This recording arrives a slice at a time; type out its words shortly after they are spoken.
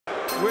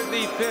With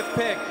the 5th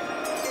pick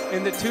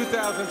in the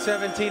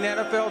 2017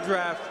 NFL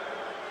Draft,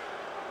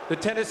 the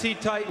Tennessee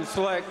Titans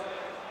select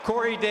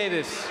Corey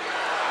Davis,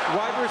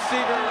 wide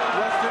receiver,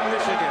 Western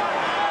Michigan.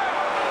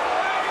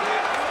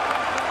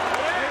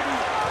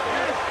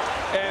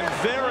 And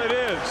there it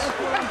is.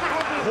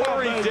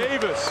 Corey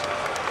Davis,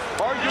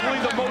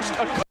 arguably the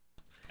most...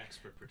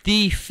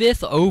 The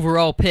 5th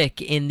overall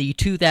pick in the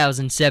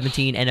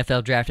 2017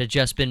 NFL Draft has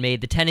just been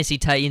made. The Tennessee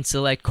Titans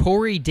select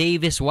Corey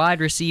Davis, wide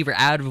receiver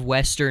out of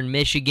Western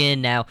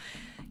Michigan. Now,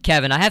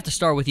 Kevin, I have to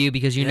start with you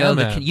because you know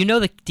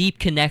the deep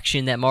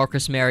connection that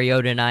Marcus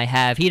Mariota and I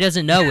have. He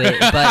doesn't know it,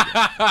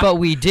 but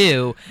we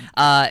do.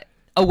 A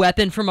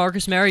weapon for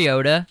Marcus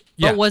Mariota,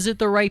 but was it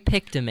the right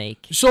pick to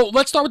make? So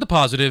let's start with the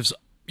positives.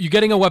 You're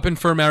getting a weapon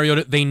for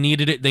Mariota. They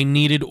needed it. They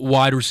needed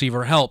wide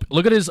receiver help.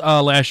 Look at his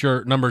last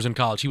year numbers in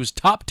college. He was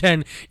top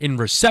 10 in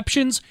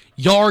receptions,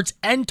 yards,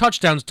 and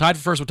touchdowns, tied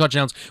for first with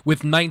touchdowns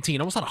with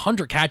 19. Almost had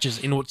 100 catches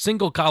in a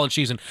single college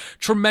season.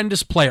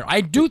 Tremendous player.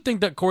 I do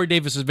think that Corey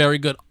Davis is very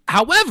good.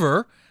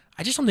 However,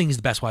 I just don't think he's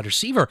the best wide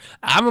receiver.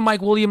 I'm a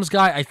Mike Williams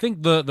guy. I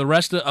think the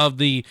rest of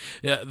the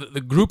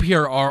group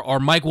here are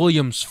Mike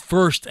Williams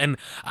first, and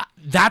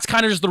that's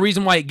kind of just the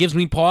reason why it gives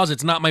me pause.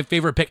 It's not my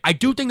favorite pick. I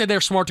do think that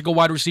they're smart to go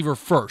wide receiver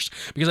first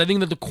because I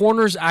think that the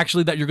corners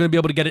actually that you're going to be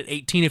able to get at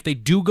 18, if they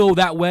do go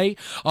that way,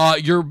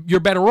 you're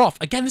better off.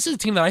 Again, this is a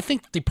team that I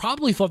think they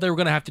probably thought they were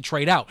going to have to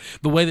trade out.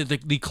 The way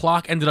that the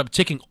clock ended up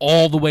ticking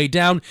all the way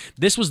down,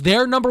 this was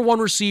their number one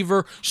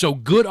receiver, so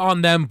good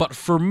on them. But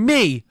for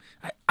me,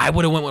 I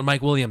would have went with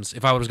Mike Williams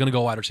if I was going to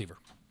go wide receiver.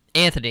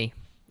 Anthony,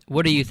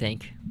 what do you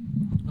think?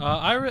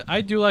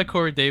 I do like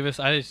Corey Davis.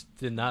 I just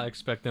did not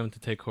expect them to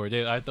take Corey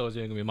Davis. I thought it was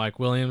going to be Mike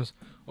Williams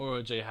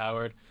or Jay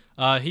Howard.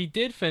 He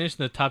did finish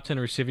in the top 10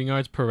 receiving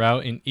yards per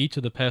route in each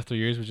of the past 3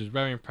 years, which is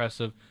very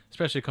impressive,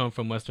 especially coming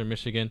from Western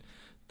Michigan.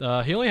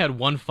 He only had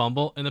 1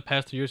 fumble in the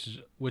past 3 years,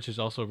 which is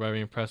also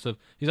very impressive.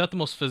 He's not the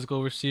most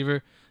physical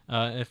receiver.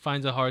 It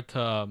finds it hard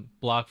to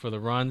block for the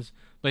runs.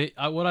 But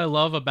what I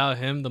love about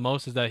him the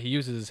most is that he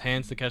uses his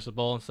hands to catch the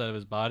ball instead of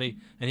his body,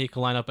 and he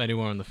can line up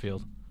anywhere on the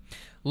field.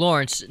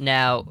 Lawrence,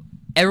 now,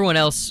 everyone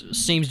else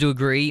seems to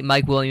agree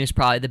Mike Williams is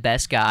probably the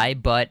best guy,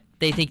 but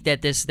they think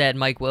that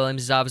Mike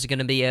Williams is obviously going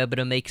to be able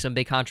to make some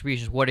big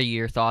contributions. What are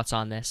your thoughts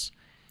on this?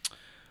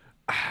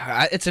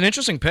 It's an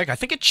interesting pick. I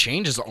think it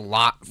changes a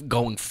lot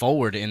going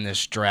forward in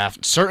this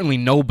draft. Certainly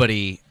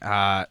nobody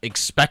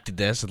expected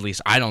this. At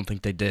least I don't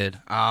think they did.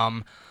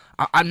 I'm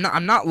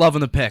not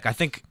loving the pick. I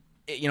think,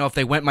 you know, if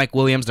they went Mike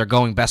Williams, they're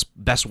going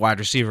best wide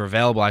receiver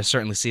available. I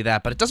certainly see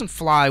that, but it doesn't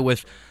fly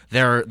with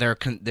their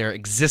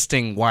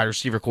existing wide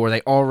receiver core.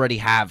 They already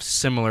have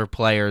similar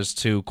players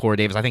to Corey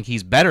Davis. I think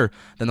he's better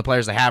than the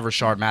players they have.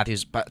 Rashard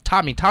Matthews, but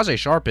Tajae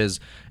Sharpe is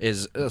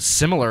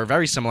similar,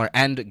 very similar,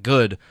 and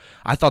good.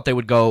 I thought they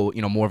would go,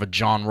 you know, more of a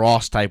John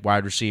Ross type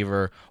wide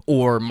receiver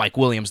or Mike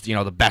Williams, you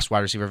know, the best wide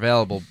receiver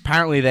available.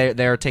 Apparently,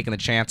 they're taking the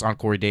chance on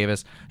Corey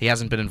Davis. He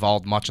hasn't been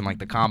involved much in like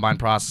the combine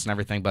process and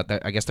everything,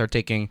 but I guess they're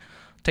taking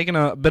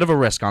a bit of a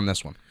risk on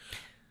this one.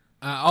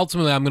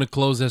 Ultimately, I'm going to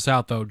close this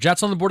out, though.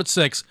 Jets on the board at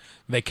 6.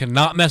 They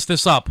cannot mess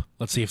this up.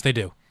 Let's see if they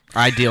do.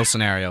 Ideal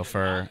scenario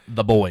for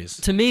the boys.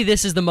 To me,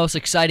 this is the most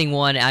exciting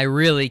one. I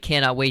really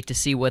cannot wait to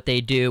see what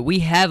they do. We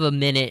have a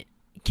minute.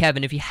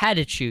 Kevin, if you had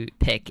to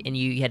pick and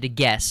you had to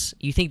guess,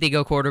 you think they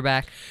go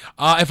quarterback?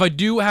 If I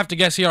do have to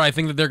guess here, I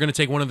think that they're going to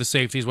take one of the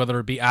safeties, whether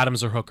it be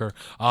Adams or Hooker.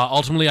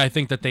 Ultimately, I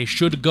think that they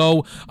should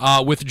go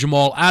with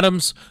Jamal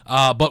Adams,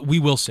 but we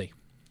will see.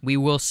 We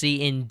will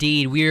see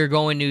indeed. We are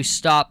going to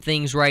stop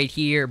things right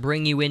here,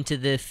 bring you into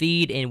the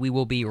feed, and we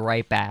will be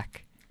right back.